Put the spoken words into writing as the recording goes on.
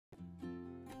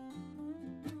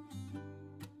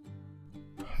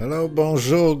Hello,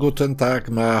 bonjour, guten tag,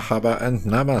 marhaba and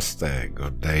namaste.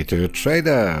 Good day to you,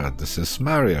 trader. This is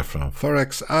Mario from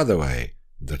Forex Other Way,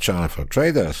 the channel for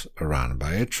traders run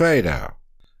by a trader.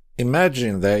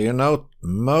 Imagine that you know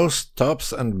most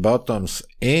tops and bottoms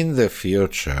in the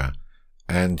future,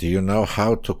 and you know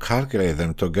how to calculate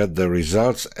them to get the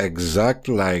results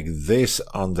exactly like this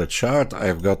on the chart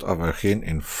I've got over here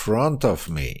in front of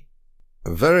me.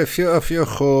 Very few of you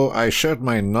who I shared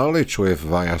my knowledge with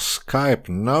via Skype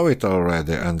know it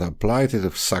already and applied it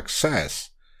with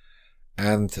success.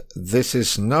 And this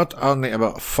is not only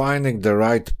about finding the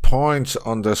right points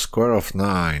on the square of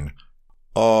 9,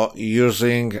 or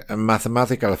using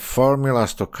mathematical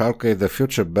formulas to calculate the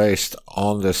future based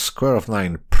on the square of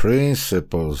 9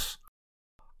 principles,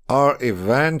 or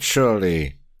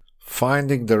eventually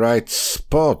finding the right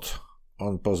spot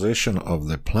on position of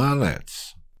the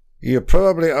planets. You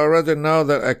probably already know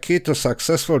that a key to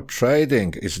successful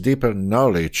trading is deeper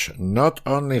knowledge, not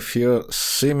only few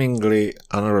seemingly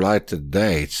unrelated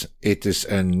dates. It is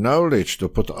a knowledge to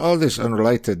put all these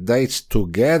unrelated dates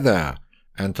together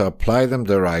and to apply them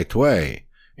the right way.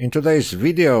 In today's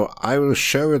video, I will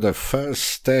show you the first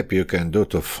step you can do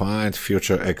to find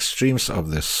future extremes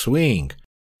of the swing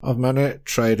of many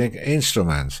trading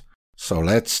instruments. So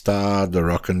let's start the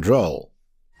rock and roll.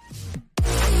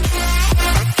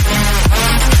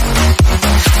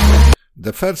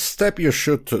 The first step you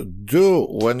should do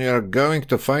when you are going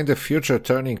to find the future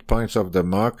turning points of the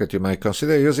market, you might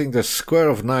consider using the square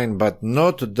of 9, but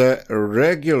not the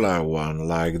regular one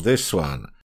like this one.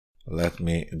 Let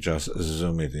me just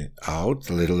zoom it out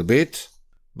a little bit.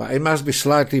 But it must be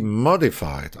slightly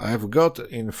modified. I've got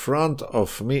in front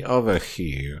of me over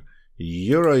here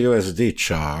Euro USD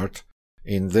chart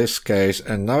in this case,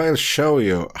 and now I'll show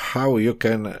you how you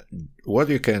can, what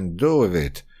you can do with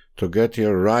it to get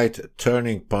your right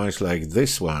turning points like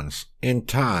these ones in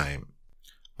time.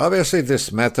 Obviously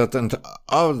this method and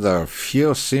other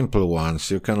few simple ones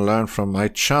you can learn from my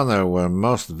channel, where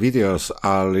most videos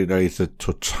are related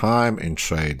to time in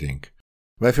trading.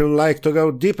 But if you like to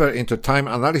go deeper into time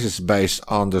analysis based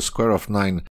on the square of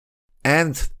 9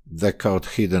 and the code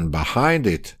hidden behind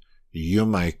it, you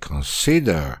might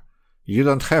consider. You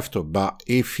don't have to, but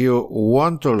if you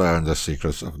want to learn the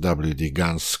secrets of WD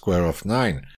Gunn's square of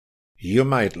 9, you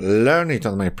might learn it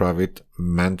on my private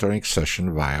mentoring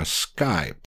session via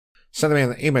Skype. Send me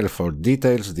an email for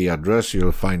details. The address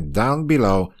you'll find down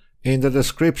below in the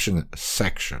description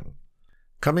section.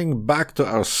 Coming back to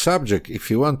our subject, if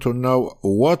you want to know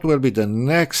what will be the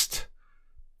next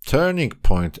turning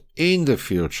point in the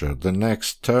future, the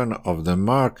next turn of the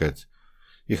market,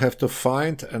 you have to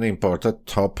find an important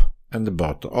top and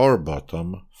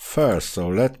bottom first. So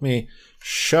let me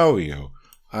show you.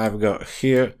 I've got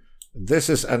here, this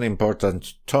is an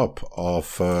important top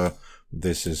of,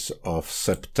 this is of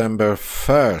September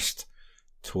 1st,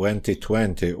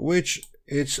 2020, which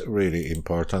is really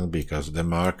important because the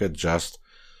market just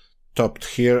topped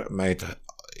here, made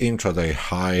intraday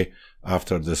high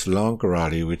after this long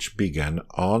rally which began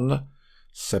on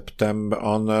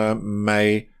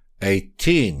May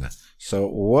 18. So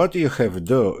what you have to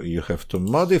do, you have to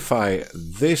modify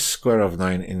this square of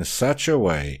 9 in such a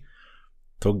way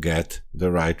to get the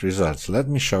right results. Let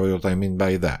me show you what I mean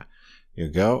by that. You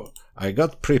go, I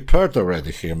got prepared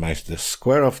already here, the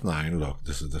square of 9. Look,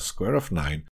 this is the square of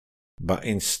 9. But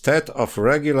instead of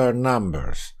regular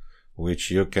numbers, which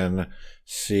you can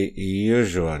see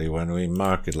usually when we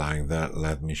mark it like that,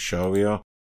 let me show you.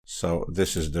 So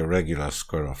this is the regular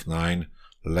square of 9.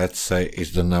 Let's say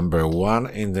it's the number 1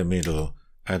 in the middle,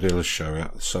 and it will show you.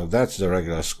 So that's the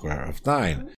regular square of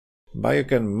 9. But you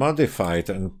can modify it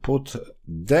and put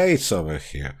dates over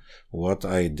here, what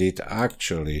I did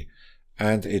actually,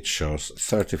 and it shows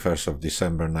 31st of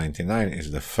December 99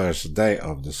 is the first day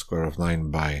of the square of 9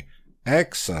 by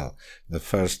Excel, the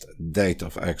first date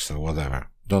of Excel, whatever.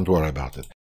 Don't worry about it.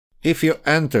 If you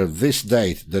enter this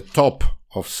date, the top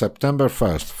of September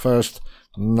 1st,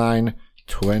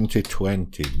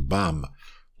 9/2020, bam,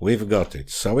 we've got it.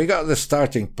 So we got the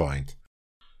starting point.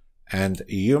 And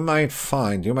you might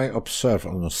observe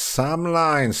on some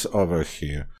lines over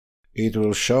here, it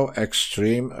will show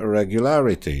extreme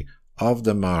regularity of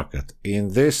the market.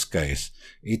 In this case,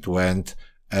 it went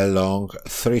along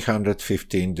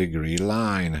 315-degree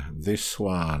line, this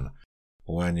one.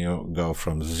 When you go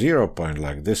from 0 point,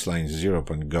 like this line, 0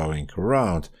 point going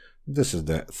around, this is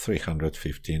the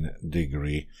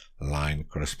 315-degree line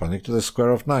corresponding to the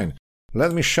square of 9.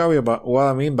 Let me show you about what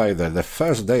I mean by that. The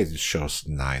first date it shows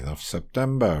 9th of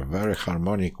September, very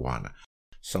harmonic one.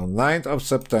 So 9th of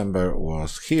September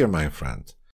was here, my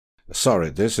friend. Sorry,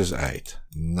 this is 8,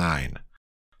 9.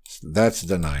 That's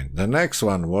the 9. The next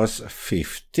one was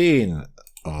 15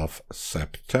 of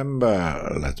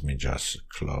September. Let me just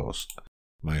close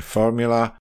my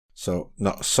formula. So,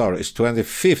 no, sorry, it's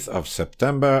 25th of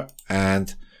September,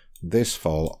 and this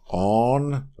fall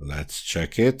on, let's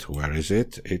check it. Where is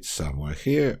it? It's somewhere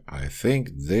here. I think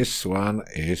this one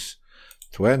is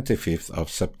 25th of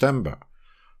September.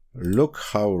 Look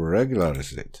how regular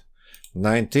is it.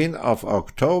 19th of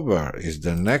October is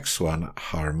the next one,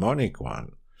 harmonic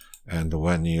one. And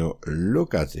when you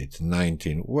look at it,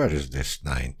 19, where is this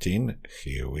 19?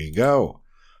 Here we go.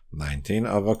 19th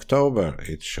of October,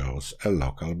 it shows a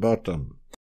local bottom.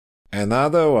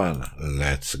 Another one,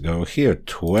 let's go here,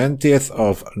 20th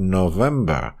of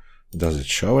November. Does it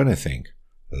show anything?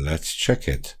 Let's check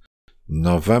it.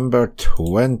 November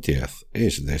 20th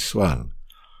is this one.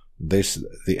 This,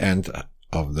 the end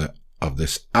of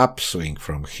this upswing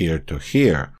from here to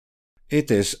here.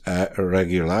 It is a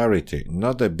regularity,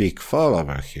 not a big fall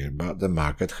over here, but the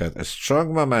market had a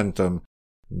strong momentum,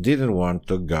 didn't want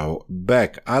to go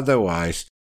back. Otherwise,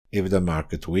 if the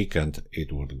market weakened,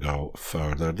 it would go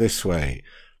further this way.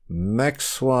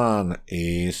 Next one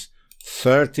is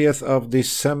 30th of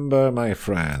December, my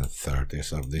friend.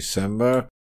 30th of December,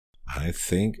 I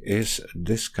think, is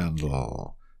this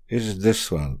candle. Is this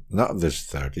one, not this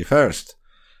 31st.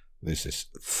 This is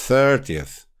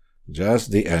 30th,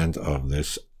 just the end of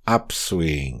this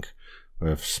upswing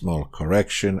with small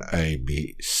correction, A,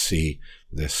 B, C,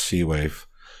 the C wave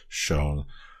shown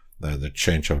the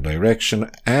change of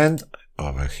direction, and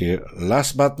over here,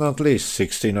 last but not least,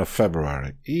 16th of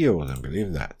February. You wouldn't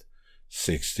believe that.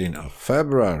 16th of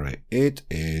February, it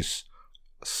is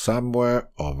somewhere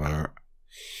over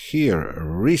here.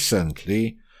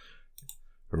 Recently,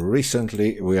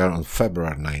 we are on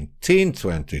February 19,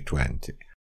 2020.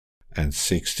 And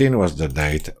 16 was the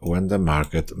date when the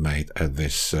market made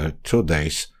this 2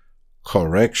 days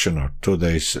correction or 2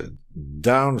 days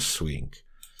downswing.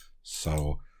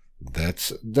 So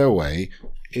that's the way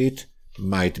it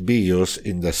might be used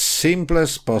in the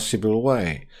simplest possible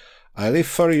way. I leave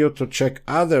for you to check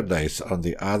other days on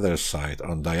the other side,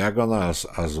 on diagonals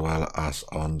as well as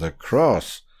on the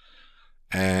cross.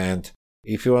 And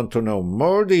if you want to know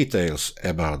more details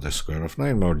about the square of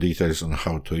 9, more details on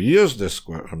how to use the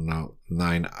square of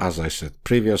 9, as I said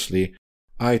previously,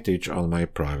 I teach on my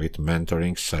private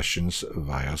mentoring sessions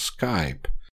via Skype.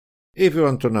 If you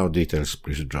want to know details,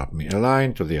 please drop me a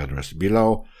line to the address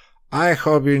below. I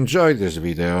hope you enjoyed this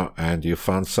video and you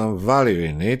found some value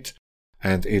in it,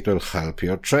 and it will help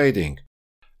your trading.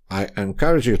 I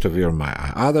encourage you to view my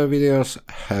other videos.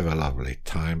 Have a lovely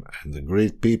time and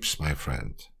great peeps, my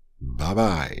friend.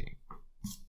 Bye-bye.